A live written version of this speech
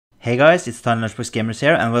Hey guys, it's TinyLunchboxGamers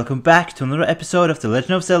here, and welcome back to another episode of the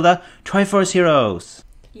Legend of Zelda Triforce Heroes.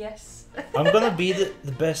 Yes. I'm gonna be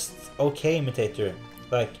the best okay imitator.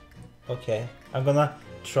 Like, okay. I'm gonna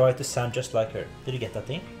try to sound just like her. Did you get that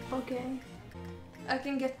thing? Okay. I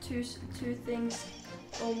can get two things.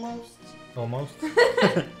 Almost. Almost.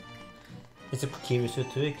 It's a Kokiri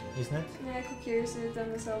suit too, isn't it? Yeah, Kokiri suit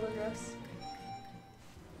and the Zelda dress.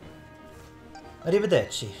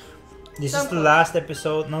 Arrivederci. This So is the close. last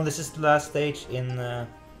episode. No, this is the last stage in the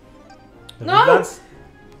No! Woodlands.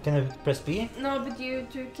 Can I press B? No, but you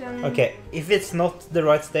two can... Okay, if it's not the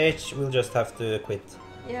right stage, we'll just have to quit.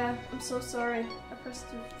 Yeah, I'm so sorry. I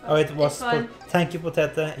pressed too fast. Oh, it was. It's fine. Thank you,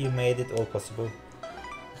 Potete. You made it all possible.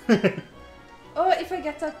 Oh, if I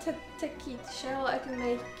get that Tekit shell, I can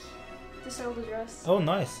make the Zelda dress. Oh,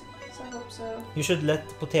 nice. So I hope so. You should let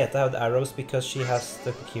Potete have the arrows because she has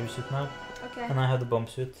the Kokiri suit now, Okay. and I have the bomb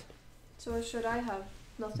suit. So what should I have?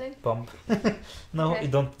 Nothing? Bomb. No, Okay. you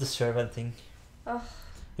don't deserve anything. Ugh.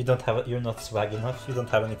 You don't have. You're not swag enough. You don't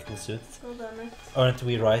have any cool suit. Oh, damn it. Aren't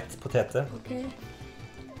we right, Potete? Okay.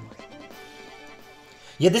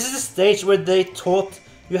 Yeah, this is a stage where they taught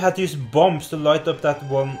you had to use bombs to light up that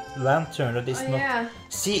one lantern that is Oh, not... yeah.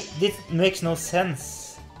 See, this makes no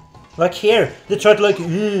sense. Like here, they tried to like,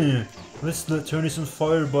 let's turn this on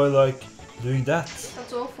fire by like doing that.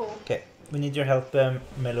 That's awful. Okay, we need your help,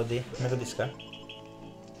 Melodiska.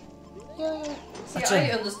 Yeah. See, That's I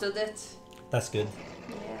it. understood it. That's good.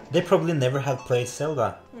 Yeah. They probably never had played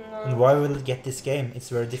Zelda. No. And why will it get this game? It's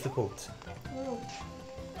very difficult. Oh.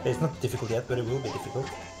 It's not difficult yet, but it will be difficult.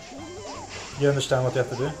 Do you understand what you have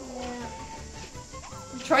to do? Yeah.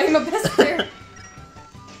 I'm trying my best here.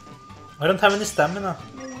 I don't have any stamina.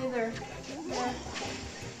 Me neither. Yeah.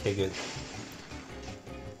 Okay, good.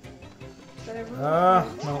 Did I ruin Ah,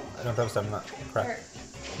 it? no, I don't have stamina. Crap. There,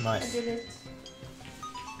 I Nice. did it.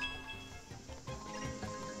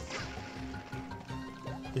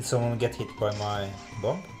 Did someone get hit by my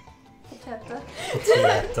bomb? Potete.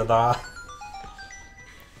 Potete da.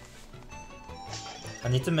 I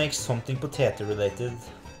need to make something potato related.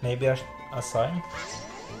 Maybe a sign.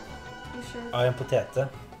 You sure? I am Potete.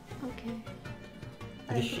 Okay.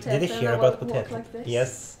 Did you hear about Potete? Like this.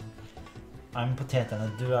 Yes. I'm Potete and I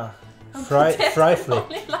do a I'm fry Potete, flip.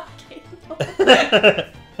 only like it.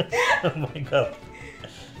 Oh my god.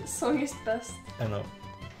 The song is best. I know.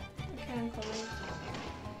 Okay, I'm coming.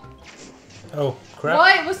 Oh crap.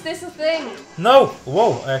 Why was this a thing? No!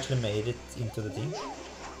 Whoa! I actually made it into the thing.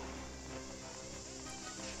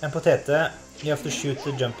 And Potete, you have to shoot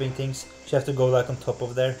the jumping things. So you have to go like on top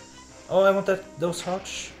of there. Oh, I want those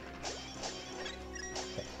hearts.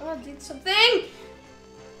 Oh, I did something!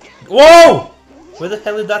 Whoa! Where the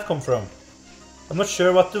hell did that come from? I'm not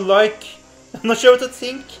sure what to like. I'm not sure what to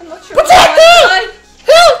think. I'm not sure. Potete!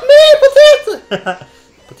 Help me, Potete!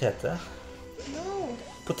 Potete? No.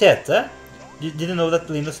 Potete? Did you know that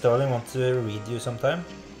Linda Starling wants to read you sometime?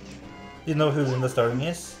 Do you know who Linda Starling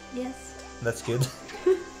is? Yes. That's good.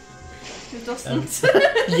 Who doesn't?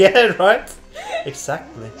 Yeah, right?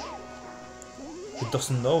 Exactly. He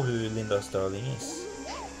doesn't know who Linda Starling is.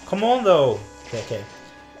 Come on though! Okay.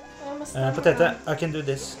 Oh, my stomach. Potete, I can do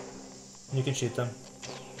this. You can shoot them.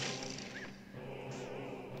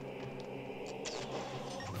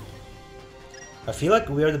 I feel like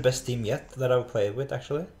we are the best team yet that I've played with,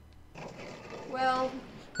 actually. Well,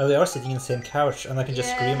 Well, we are sitting in the same couch, and I can just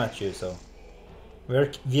Yeah. scream at you, so...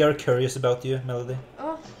 We are curious about you, Melody.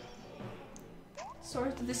 oh.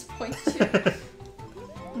 Sorry to disappoint you.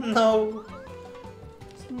 No!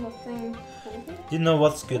 There's nothing cool here. Do you know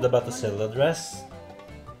what's good about the Zelda dress?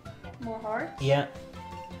 More heart? Yeah.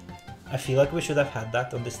 I feel like we should have had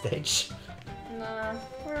that on the stage. Nah,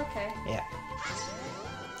 we're okay. Yeah.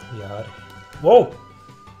 We are. Whoa!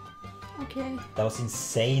 Okay. That was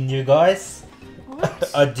insane, you guys!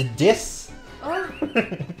 What? I did this! Oh,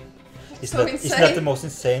 Isn't so that insane. the most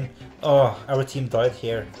insane? Oh, our team died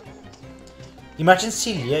here. Imagine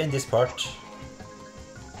Silje in this part.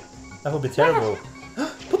 That would be terrible.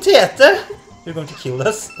 Potete! You're going to kill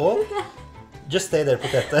us all? Just stay there,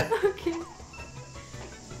 Potete. Okay.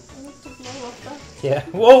 I need to blow up that. Yeah.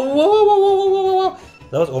 Whoa, whoa, whoa, whoa, whoa, whoa, whoa, whoa.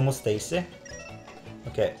 That was almost Stacy.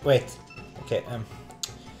 Okay, wait. Okay,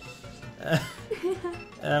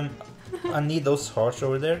 I need those hearts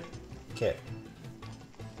over there. Okay.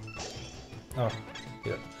 Oh,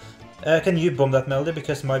 good. Can you bomb that, Melody?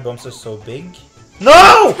 Because my bombs are so big.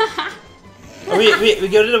 No! Oh, we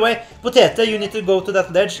got it away. Potete, you need to go to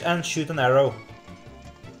that ledge and shoot an arrow.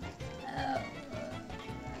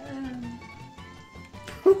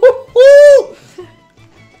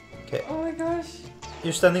 Okay. Oh my gosh.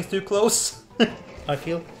 You're standing too close. I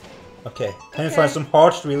feel. Okay, can you find some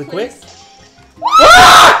hearts really Please. quick?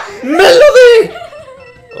 Ah! Melody!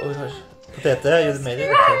 Oh my gosh. Potete, you made it.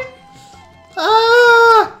 Okay.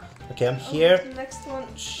 Ah! Okay, I'm here. The next one.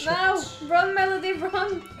 Shit. No! Run, Melody,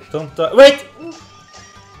 run! Don't die. Wait!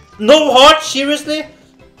 No heart, seriously?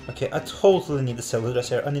 Okay, I totally need the Zelda dress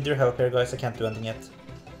here. I need your help here, guys. I can't do anything yet.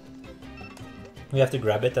 We have to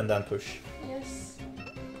grab it and then push. Yes.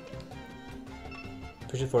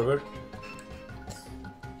 Push it forward.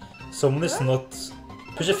 Someone is What? not...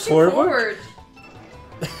 Push it Push forward.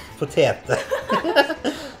 Potete.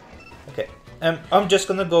 Okay. I'm just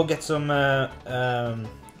gonna go get some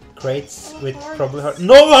crates with hearts. probably heart.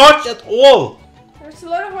 No hearts at all! There's a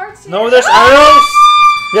lot of hearts here. No, there's arrows!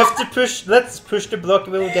 We have to push. Let's push the block.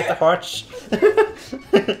 We'll get the hearts.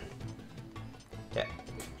 Okay.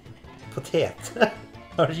 Potete.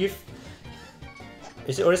 Are you?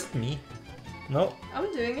 Is it or is it me? No.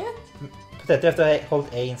 I'm doing it. Potete, you have to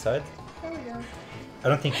hold A inside. There we go. I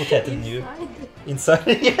don't think Potete knew. Inside.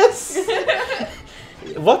 Inside? Yes!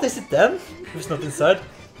 What is it then? If it's not inside?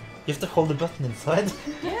 You have to hold the button inside.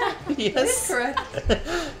 Yeah, that is Yes! correct.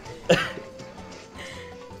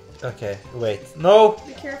 Okay, wait. No!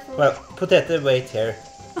 Be careful. Well, Potete, wait here.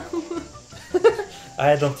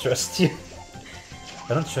 I don't trust you.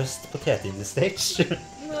 I don't trust Potete in this stage.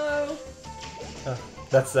 No. Oh,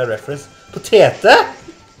 that's a reference. Potete?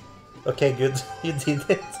 Okay, good. You did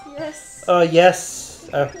it. Yes. Oh, yes.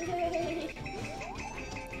 Yay.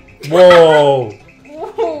 Whoa!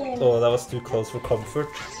 Whoa. Oh, that was too close for comfort.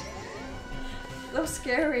 That was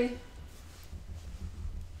scary.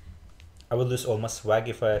 I would lose all my swag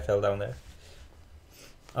if I fell down there.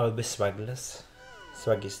 I would be swagless.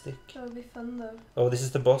 Swaggistic. That would be fun though. Oh, this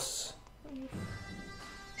is the boss.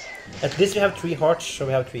 At least we have 3 hearts, so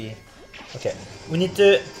we have 3. Okay. We need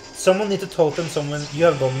to... Someone need to totem someone. You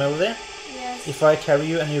have bomb melody. Yes. If I carry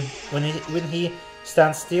you and you... When he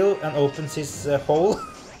stands still and opens his hole,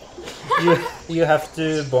 you have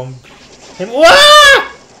to bomb him. Wah!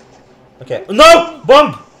 Okay. No!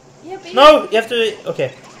 Bomb! Yeah, but No! You have to...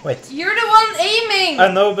 Okay. Wait. you're the one aiming!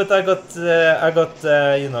 I know, but I got,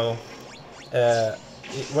 you know,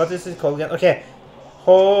 what is it called again? Okay,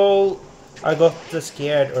 whole, I got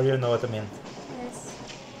scared, or you know what I mean. Yes.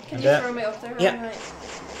 Can And you then- throw me up there? Yeah. Alright.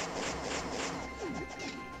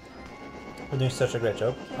 You're doing such a great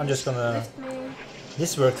job. Okay, I'm just gonna, Lift me.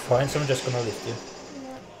 this worked fine, so I'm just gonna lift you.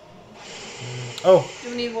 Yeah. Oh, Do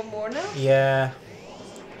we need one more now? yeah.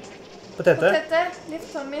 Potete, Potete,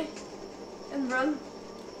 lift Tommy. And run.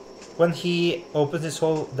 when he opens his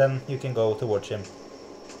hole, then you can go towards him.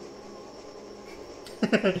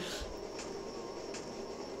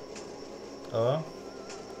 Oh.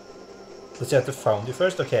 Does he have to found you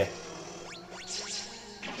first? Okay.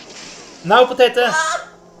 Now, Potete!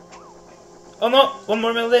 Oh no! One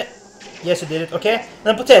more melody! Yes, you did it. Okay.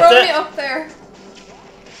 Then Throw me Potete! up there.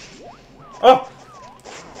 Oh!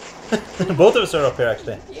 Both of us are up here,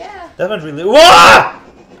 actually. Yeah. That went really... Whoa!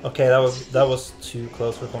 Okay, that was too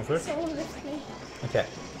close for comfort. Someone lift me. Okay.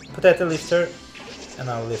 Potete lift her, and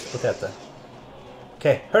I'll lift Potete.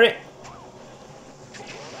 Okay, hurry!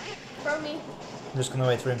 Throw me. I'm just gonna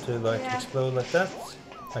wait for him to like Yeah. explode like that.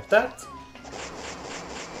 Like that.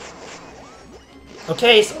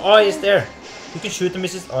 Okay, his eye is there. You can shoot him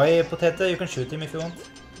with his eye, Potete. You can shoot him if you want.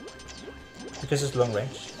 Because it's long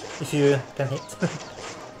range. If you can hit.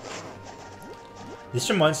 This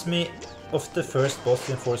reminds me of the first boss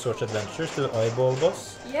in 4 Swords Adventures, the eyeball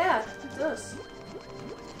boss. Yeah, it does.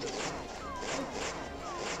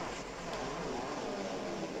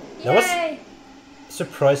 That was- Yay!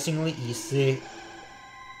 Surprisingly easy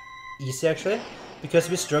actually, because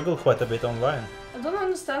we struggle quite a bit online. I don't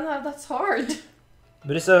understand how that's hard.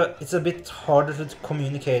 But it's a bit harder to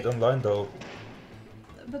communicate online though.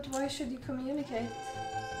 But why should you communicate?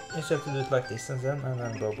 You just have to do it like this and then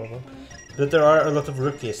blah blah blah. But there are a lot of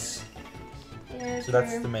rookies, Yeah, so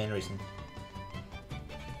that's true. the main reason.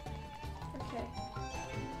 Okay.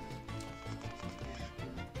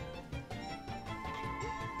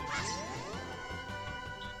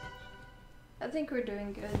 I think we're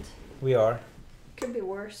doing good. We are. Could be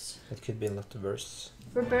worse. It could be a lot worse.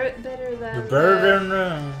 We're better than. You're better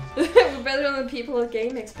than... we're better than the people at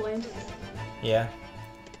Game Explained. Yeah.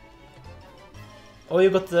 Oh, you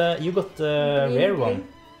got the Green rare green. one.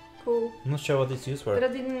 Cool. I'm not sure what it's used for. But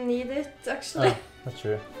I didn't need it actually. Ah, that's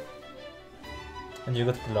true. And you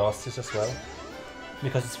got glasses as well,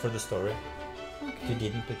 because it's for the story. You Okay.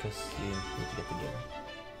 didn't because you need to get the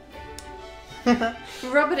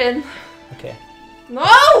game. Rub it in. Okay. No!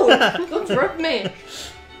 Don't rub me.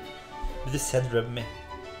 But you said rub me.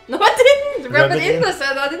 No, I didn't. Rub Rub it it in. in. I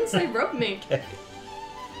said. I didn't say rub me. Okay.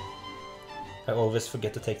 I always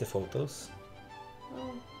forget to take the photos.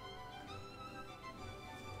 Oh.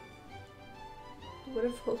 What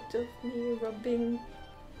a photo of me rubbing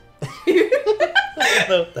you.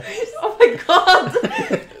 No, Oh my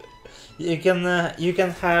god! you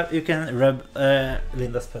can rub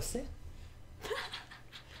Linda's pussy.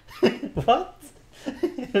 What?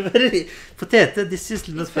 Potete, this is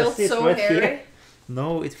Linda's It feels pussy. It's so right hairy. here.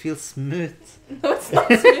 No, it feels smooth. No, it's not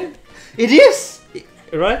smooth. It is!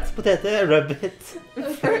 Right, Potete, rub it.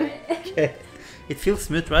 Okay. It feels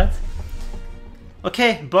smooth, right?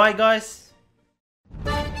 Okay, bye guys.